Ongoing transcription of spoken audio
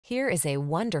Here is a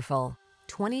wonderful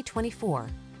 2024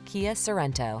 Kia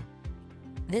Sorento.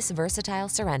 This versatile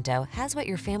Sorento has what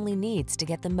your family needs to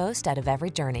get the most out of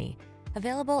every journey.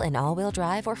 Available in all-wheel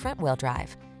drive or front-wheel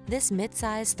drive, this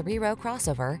mid-size 3-row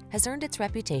crossover has earned its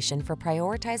reputation for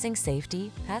prioritizing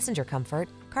safety, passenger comfort,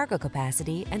 cargo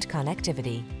capacity, and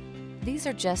connectivity. These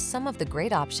are just some of the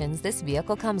great options this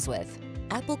vehicle comes with: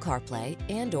 Apple CarPlay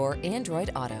and/or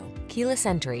Android Auto, keyless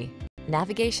entry,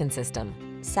 navigation system,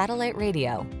 satellite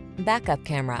radio, backup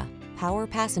camera, power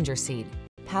passenger seat,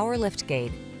 power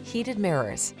liftgate, heated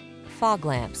mirrors, fog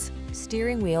lamps,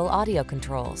 steering wheel audio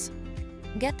controls.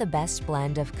 Get the best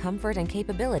blend of comfort and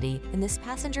capability in this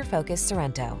passenger-focused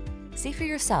Sorento. See for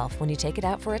yourself when you take it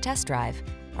out for a test drive.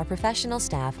 Our professional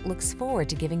staff looks forward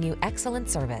to giving you excellent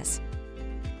service.